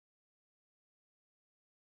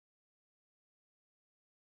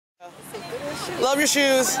Love your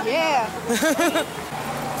shoes. Yeah.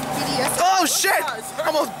 Oh shit!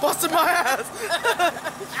 Almost busted my ass.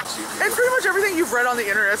 And pretty much everything you've read on the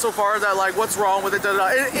internet so far that like what's wrong with it,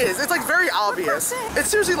 it is. It's like very obvious. It's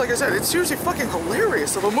seriously, like I said, it's seriously fucking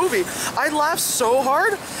hilarious of a movie. I laughed so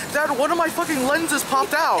hard that one of my fucking lenses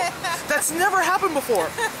popped out. That's never happened before.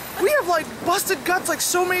 We have like busted guts like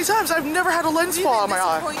so many times. I've never had a lens fall out of my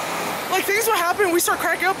eye. Like things would happen, we start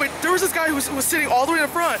cracking up, but there was this guy who was sitting all the way in the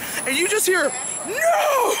front, and you just hear,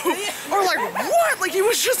 no! Or like, what? Like he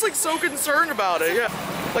was just like so concerned about it, yeah.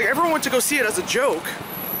 Like everyone went to go see it as a joke.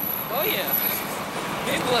 Oh yeah,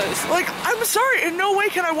 it was. Like, I'm sorry, in no way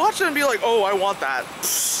can I watch it and be like, oh, I want that.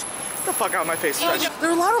 Psst, get the fuck out of my face, French. There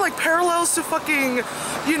are a lot of like parallels to fucking,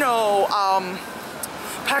 you know,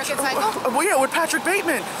 well, yeah, with Patrick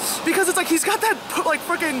Bateman, because it's like he's got that like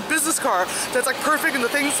freaking business card that's like perfect, and the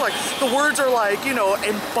things like the words are like, you know,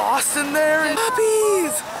 embossed in there, and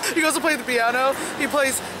puppies. He goes to play the piano. He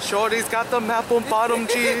plays "Shorty's got the apple bottom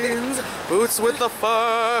jeans, boots with the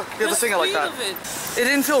fur." You have to sing it like that. It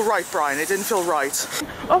didn't feel right, Brian. It didn't feel right.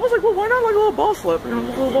 I was like, well, why not like a little ball slip? You know, a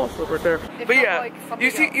little ball slip right there. But yeah, like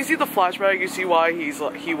you see the flashback. You see why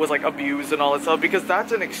he was like abused and all that stuff, because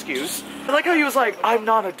that's an excuse. I like how he was like, I'm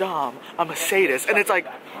not a dom, I'm a sadist, and it's like,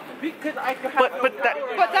 but I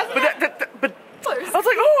was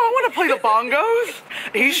like, oh, I want to play the bongos.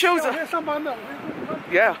 He shows up.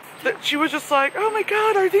 Yeah. She was just like, oh my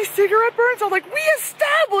god, are these cigarette burns? I'm like, we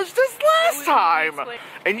established this last time.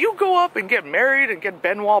 And you go up and get married and get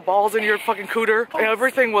Benoit balls in your fucking cooter. And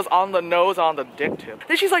everything was on the nose, on the dick tip.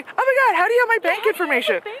 Then she's like, oh my god, how do you have my bank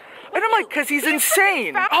information? And I'm like, cause he's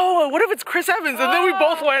insane. Oh, what if it's Chris Evans? And then we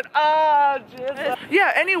both went, ah, Jesus.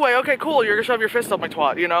 Yeah, anyway, okay, cool. You're gonna shove your fist up my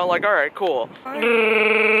twat, you know? Like, all right, cool.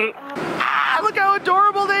 Ah, look how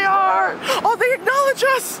adorable they are. Oh, they acknowledge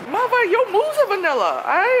us. Mama, yo moves are vanilla,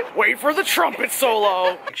 alright? Wait for the trumpet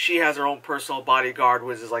solo. She has her own personal bodyguard,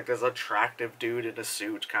 which is like this attractive dude in a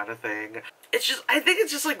suit kind of thing. It's just, I think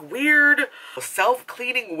it's just like weird.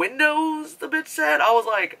 Self-cleaning windows, the bitch said. I was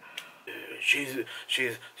like, she's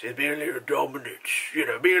being a little dominant, you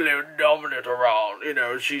know, being a little dominant around, you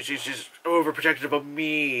know, she's just overprotective of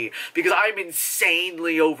me because I'm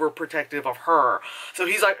insanely overprotective of her. So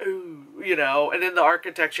he's like, ooh, you know, and then the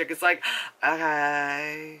architect chick is like,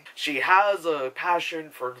 okay. She has a passion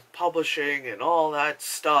for publishing and all that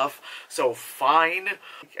stuff, so fine.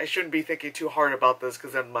 I shouldn't be thinking too hard about this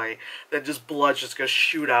because then just blood's just gonna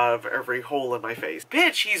shoot out of every hole in my face.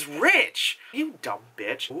 Bitch, he's rich! You dumb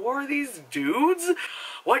bitch. Who are these dudes?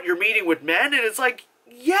 What, you're meeting with men? And it's like,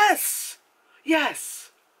 yes!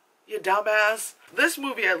 Yes! You dumbass. This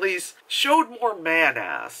movie at least showed more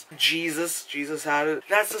man-ass. Jesus had it.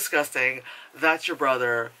 That's disgusting. That's your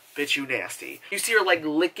brother. Bitch, you nasty. You see her like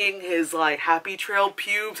licking his like happy trail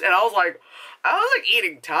pubes, and I was like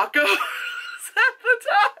eating tacos at the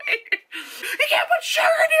time. You can't put sugar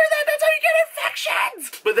near that, that's how you get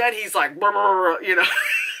infections! But then he's like, you know.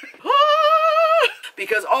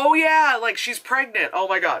 Because, oh yeah, like she's pregnant. Oh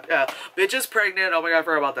my god, yeah. Bitch is pregnant. Oh my god, I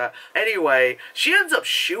forgot about that. Anyway, she ends up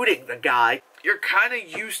shooting the guy. You're kind of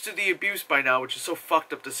used to the abuse by now, which is so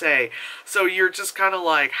fucked up to say. So you're just kind of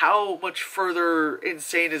like, how much further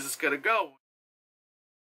insane is this gonna go?